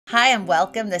Hi and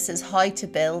welcome. This is How to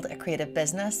Build a Creative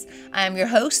Business. I am your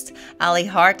host, Ali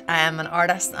Hart. I am an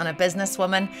artist and a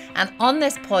businesswoman. And on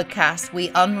this podcast,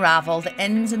 we unravel the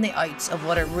ins and the outs of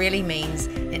what it really means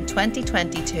in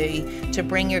 2022 to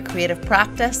bring your creative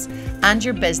practice and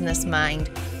your business mind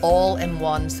all in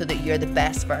one so that you're the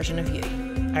best version of you.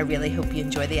 I really hope you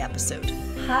enjoy the episode.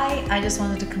 Hi, I just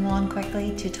wanted to come on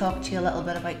quickly to talk to you a little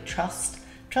bit about trust.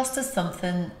 Trust is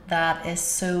something that is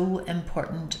so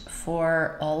important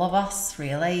for all of us,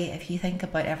 really. If you think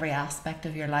about every aspect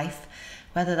of your life,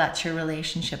 whether that's your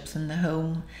relationships in the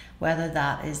home, whether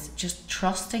that is just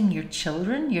trusting your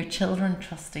children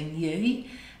trusting you,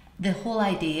 the whole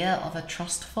idea of a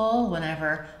trust fall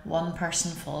whenever one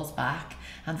person falls back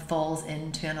and falls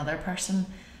into another person.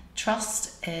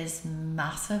 Trust is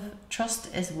massive.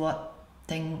 Trust is what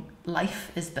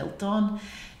life is built on.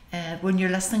 When you're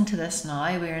listening to this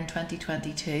now, we're in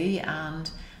 2022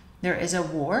 and there is a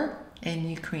war in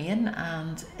Ukraine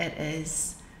and it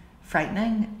is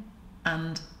frightening,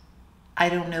 and I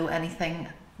don't know anything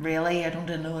really, I don't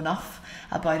know enough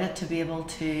about it to be able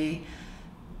to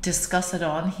discuss it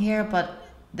on here, but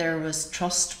there was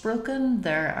trust broken,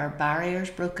 there are barriers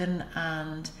broken,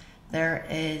 and there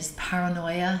is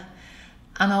paranoia.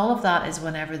 And all of that is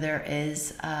whenever there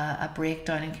is a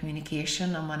breakdown in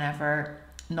communication, and whenever,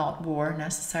 not war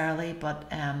necessarily, but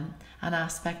an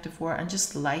aspect of war and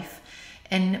just life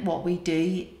in what we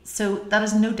do. So that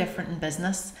is no different in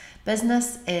business.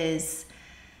 Business is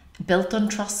built on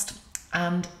trust,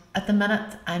 and at the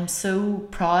minute I'm so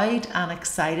proud and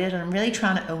excited and I'm really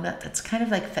trying to own it. It's kind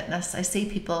of like fitness. I see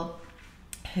people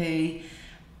who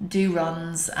do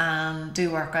runs and do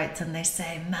workouts and they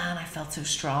say, man, I felt so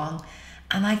strong.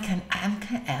 And I'm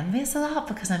kind of envious of that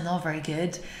because I'm not very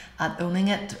good at owning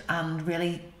it and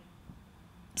really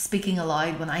speaking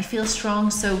aloud when I feel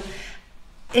strong. So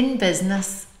in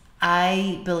business,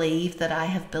 I believe that I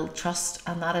have built trust,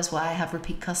 and that is why I have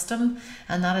repeat custom,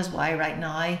 and that is why right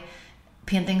now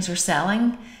paintings are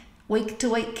selling week to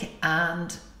week,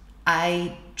 and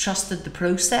I trusted the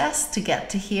process to get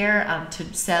to here and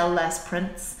to sell less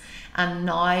prints, and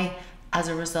now as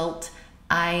a result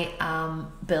I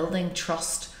am building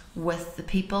trust with the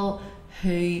people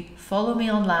who follow me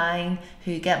online,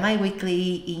 who get my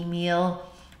weekly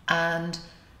email, and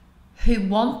who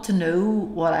want to know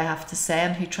what I have to say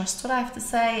and who trust what I have to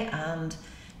say, and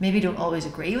maybe don't always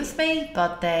agree with me,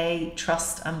 but they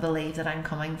trust and believe that I'm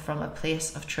coming from a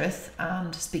place of truth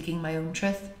and speaking my own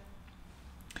truth.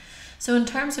 So in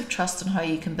terms of trust and how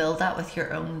you can build that with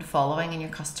your own following and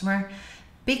your customer,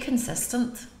 be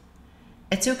consistent.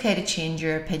 It's okay to change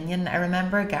your opinion. I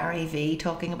remember Gary Vee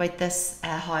talking about this,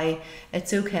 how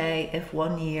it's okay if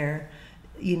 1 year,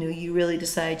 you really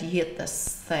decide you hate this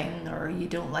thing, or you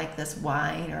don't like this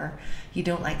wine, or you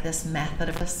don't like this method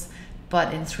of this,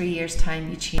 but in 3 years' time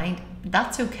you change.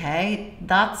 That's okay.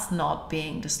 That's not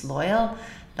being disloyal.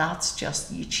 That's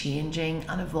just you changing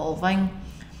and evolving.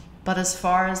 But as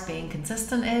far as being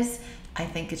consistent is, I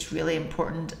think it's really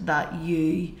important that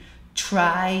you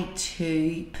try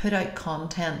to put out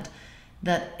content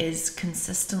that is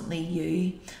consistently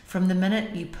you. From the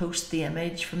minute you post the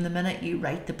image, from the minute you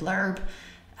write the blurb,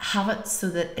 have it so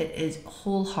that it is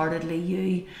wholeheartedly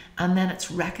you, and then it's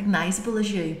recognizable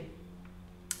as you.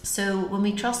 So when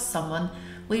we trust someone,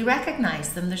 we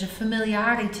recognize them. There's a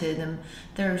familiarity to them.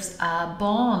 There's a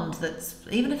bond that's,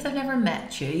 even if they've never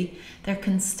met you, there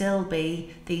can still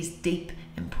be these deep,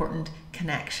 important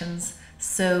connections.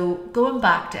 So going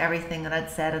back to everything that I'd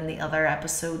said in the other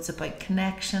episodes about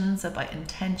connections, about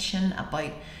intention,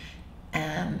 about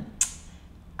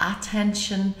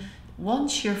attention,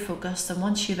 once you're focused and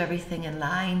once you have everything in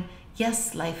line,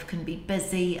 yes, life can be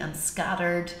busy and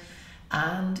scattered,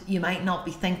 and you might not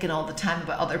be thinking all the time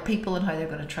about other people and how they're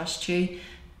going to trust you,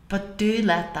 but do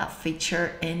let that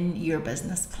feature in your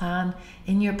business plan,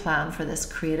 in your plan for this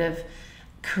creative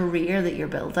career that you're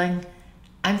building.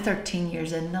 I'm 13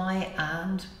 years in now,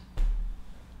 and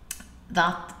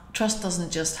that trust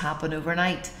doesn't just happen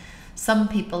overnight. Some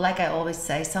people, like I always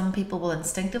say, some people will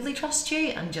instinctively trust you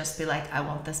and just be like, I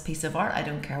want this piece of art, I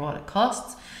don't care what it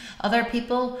costs. Other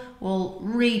people will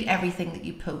read everything that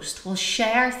you post, will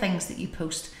share things that you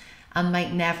post, and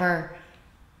might never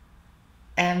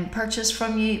purchase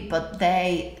from you, but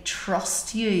they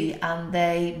trust you and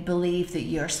they believe that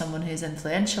you're someone who's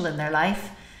influential in their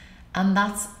life. And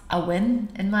that's a win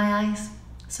in my eyes.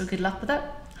 So good luck with it.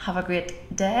 Have a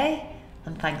great day,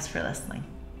 and thanks for listening.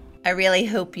 I really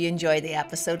hope you enjoyed the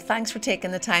episode. Thanks for taking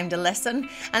the time to listen.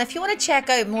 And if you want to check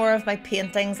out more of my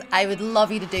paintings, I would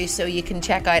love you to do so. You can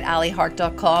check out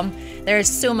alihart.com. There's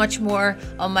so much more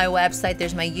on my website.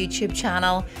 There's my YouTube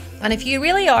channel. And if you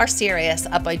really are serious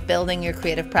about building your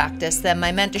creative practice, then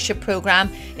my mentorship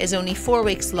program is only 4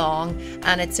 weeks long,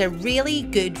 and it's a really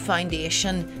good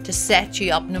foundation to set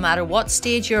you up no matter what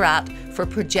stage you're at for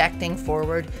projecting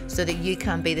forward so that you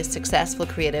can be the successful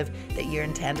creative that you're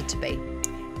intended to be.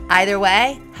 Either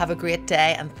way, have a great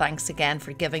day, and thanks again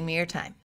for giving me your time.